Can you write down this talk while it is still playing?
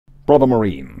Brother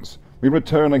Marines, we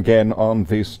return again on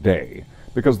this day,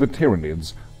 because the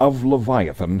Tyranids of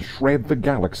Leviathan shred the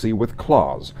galaxy with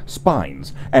claws,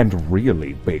 spines, and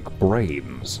really big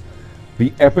brains.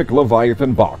 The epic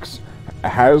Leviathan box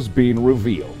has been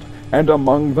revealed, and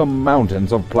among the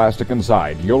mountains of plastic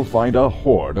inside you'll find a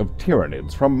horde of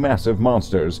Tyranids, from massive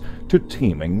monsters to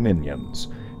teeming minions.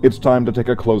 It's time to take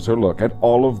a closer look at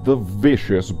all of the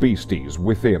vicious beasties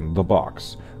within the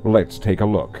box. Let's take a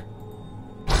look.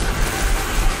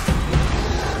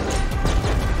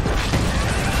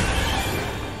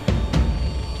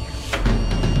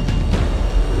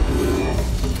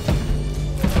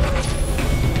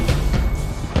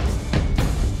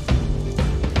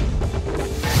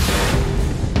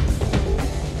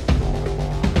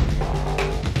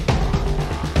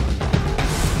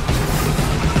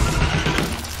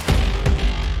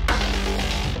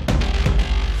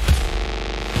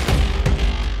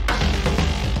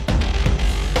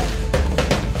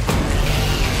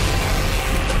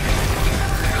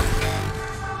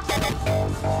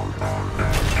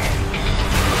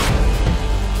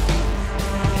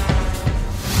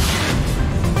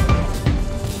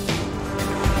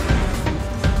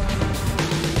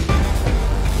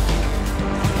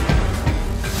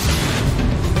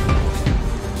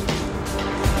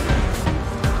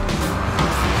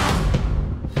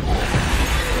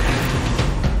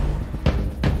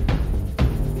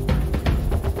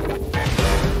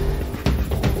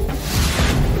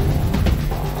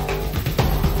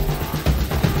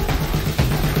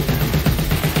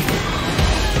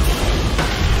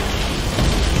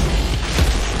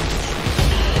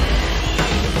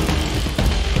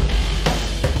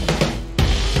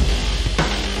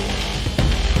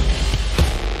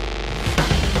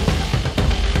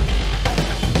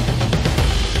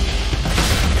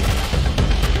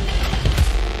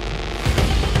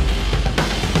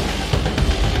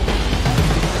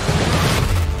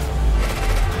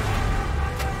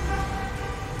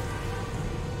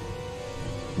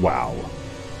 Wow.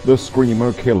 The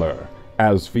Screamer Killer,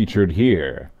 as featured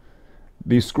here.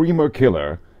 The Screamer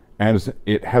Killer, as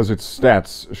it has its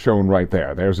stats shown right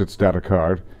there. There's its data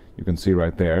card. You can see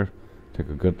right there. Take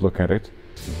a good look at it.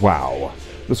 Wow.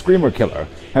 The Screamer Killer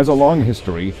has a long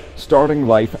history, starting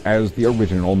life as the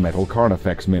original Metal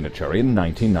Carnifex miniature in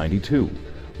 1992.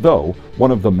 Though one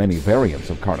of the many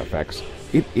variants of Carnifex,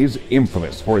 it is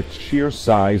infamous for its sheer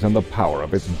size and the power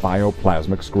of its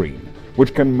bioplasmic screen,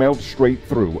 which can melt straight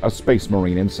through a Space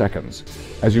Marine in seconds.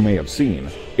 As you may have seen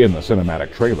in the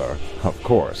cinematic trailer, of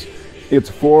course. Its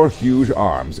 4 huge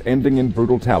arms, ending in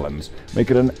brutal talons, make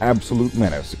it an absolute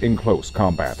menace in close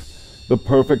combat. The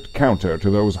perfect counter to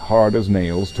those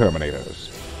hard-as-nails Terminators.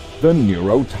 The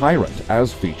Neuro-Tyrant,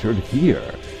 as featured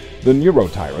here. The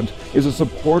Neuro-Tyrant is a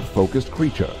support-focused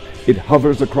creature. It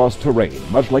hovers across terrain,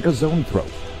 much like a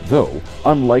Zoanthrope. Though,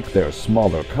 unlike their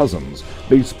smaller cousins,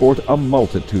 they sport a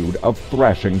multitude of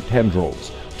thrashing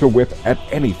tendrils to whip at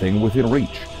anything within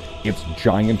reach. Its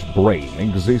giant brain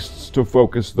exists to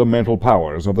focus the mental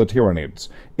powers of the Tyranids,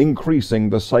 increasing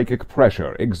the psychic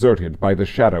pressure exerted by the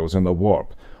shadows in the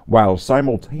warp, while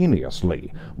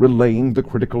simultaneously relaying the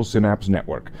critical synapse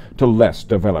network to less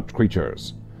developed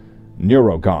creatures.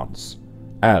 Neurogaunts,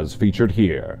 as featured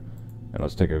here. And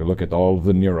let's take a look at all of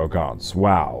the Neurogaunts.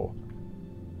 Wow.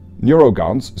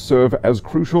 Neurogaunts serve as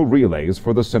crucial relays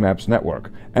for the synapse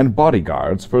network, and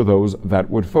bodyguards for those that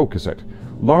would focus it.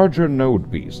 Larger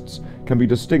node beasts can be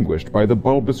distinguished by the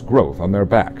bulbous growth on their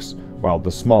backs, while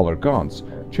the smaller gaunts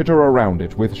chitter around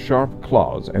it with sharp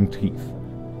claws and teeth.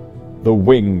 The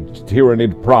Winged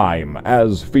Tyranid Prime,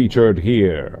 as featured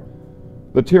here.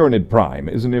 The Tyranid Prime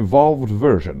is an evolved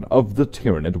version of the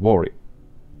Tyranid Warrior.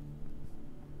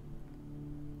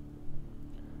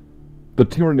 The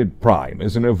Tyranid Prime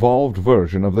is an evolved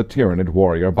version of the Tyranid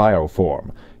Warrior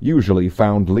bioform, usually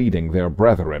found leading their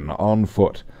brethren on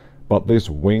foot. But this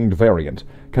winged variant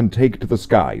can take to the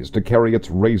skies to carry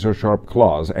its razor-sharp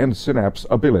claws and synapse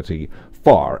ability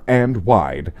far and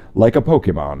wide. Like a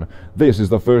Pokemon, this is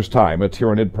the first time a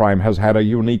Tyranid Prime has had a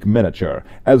unique miniature,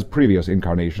 as previous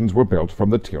incarnations were built from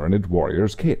the Tyranid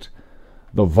Warriors kit.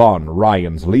 The Von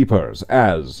Ryan's Leapers,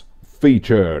 as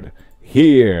featured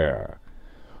here.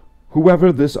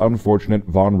 Whoever this unfortunate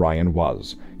Von Ryan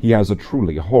was, he has a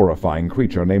truly horrifying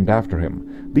creature named after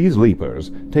him. These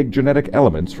Leapers take genetic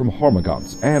elements from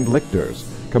Hormagaunts and Lictors,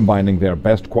 combining their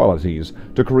best qualities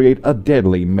to create a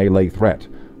deadly melee threat.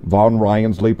 Von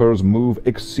Ryan's Leapers move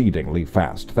exceedingly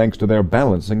fast thanks to their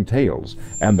balancing tails,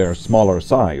 and their smaller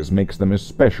size makes them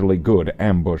especially good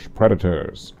ambush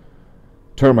predators.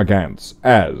 Termagants,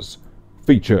 as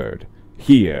featured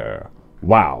here.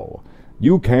 Wow.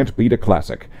 You can't beat a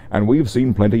classic, and we've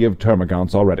seen plenty of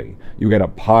termagants already. You get a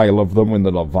pile of them in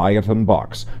the Leviathan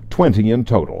box, 20 in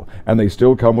total, and they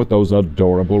still come with those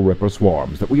adorable Ripper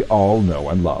swarms that we all know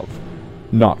and love.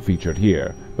 Not featured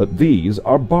here, but these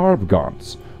are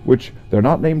Barbgaunts, which they're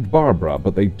not named Barbara,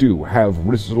 but they do have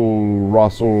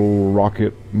rossel,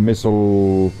 rocket,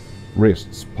 missile,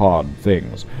 wrists, pod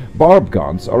things.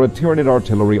 Barbgaunts are a Tyranid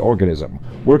artillery organism,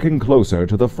 working closer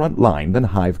to the front line than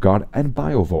Hive-God and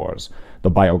Biovores. The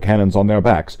biocannons on their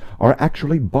backs are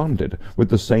actually bonded with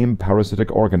the same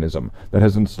parasitic organism that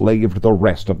has enslaved the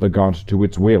rest of the Gaunt to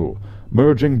its will,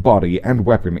 merging body and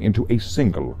weapon into a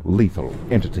single lethal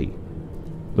entity.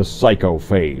 The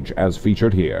psychophage, as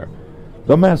featured here.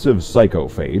 The massive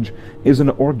psychophage is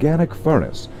an organic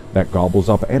furnace that gobbles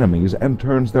up enemies and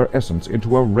turns their essence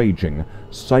into a raging,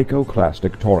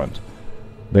 psychoclastic torrent.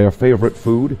 Their favorite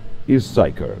food is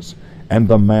psychers, and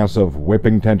the massive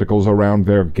whipping tentacles around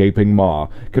their gaping maw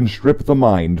can strip the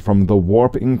mind from the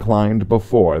warp inclined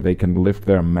before they can lift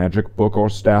their magic book or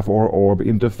staff or orb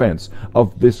in defense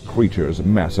of this creature's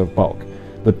massive bulk.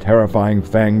 The terrifying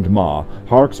fanged maw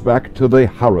harks back to the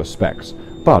Haruspecs,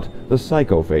 but the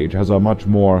psychophage has a much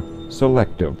more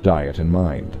selective diet in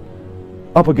mind.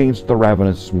 Up against the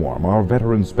ravenous swarm are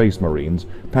veteran space marines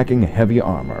packing heavy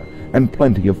armor and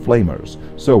plenty of flamers,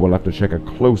 so we'll have to take a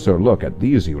closer look at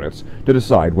these units to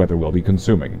decide whether we'll be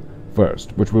consuming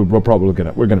first, which we're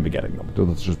gonna be getting them,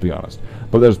 let's just be honest.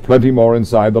 But there's plenty more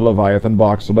inside the Leviathan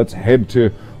box, so let's head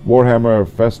to Warhammer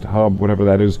Fest Hub, whatever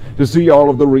that is, to see all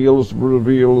of the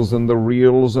reveals and the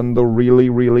really,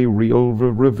 really real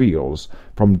reveals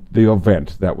from the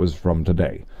event that was from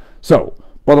today. So,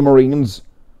 Brother Marines,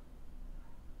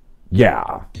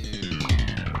 yeah.